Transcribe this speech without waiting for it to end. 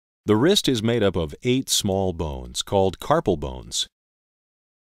The wrist is made up of 8 small bones called carpal bones.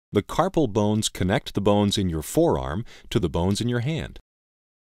 The carpal bones connect the bones in your forearm to the bones in your hand.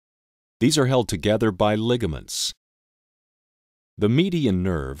 These are held together by ligaments. The median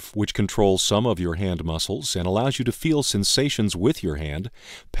nerve, which controls some of your hand muscles and allows you to feel sensations with your hand,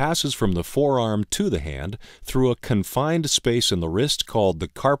 passes from the forearm to the hand through a confined space in the wrist called the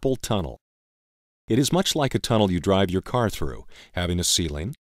carpal tunnel. It is much like a tunnel you drive your car through, having a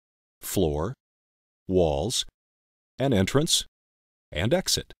ceiling, floor, walls, an entrance, and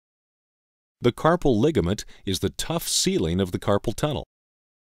exit. The carpal ligament is the tough ceiling of the carpal tunnel.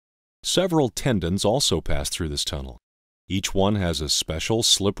 Several tendons also pass through this tunnel. Each one has a special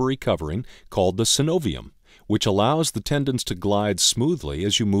slippery covering called the synovium, which allows the tendons to glide smoothly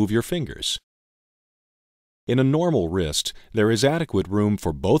as you move your fingers. In a normal wrist, there is adequate room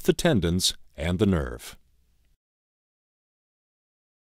for both the tendons and the nerve.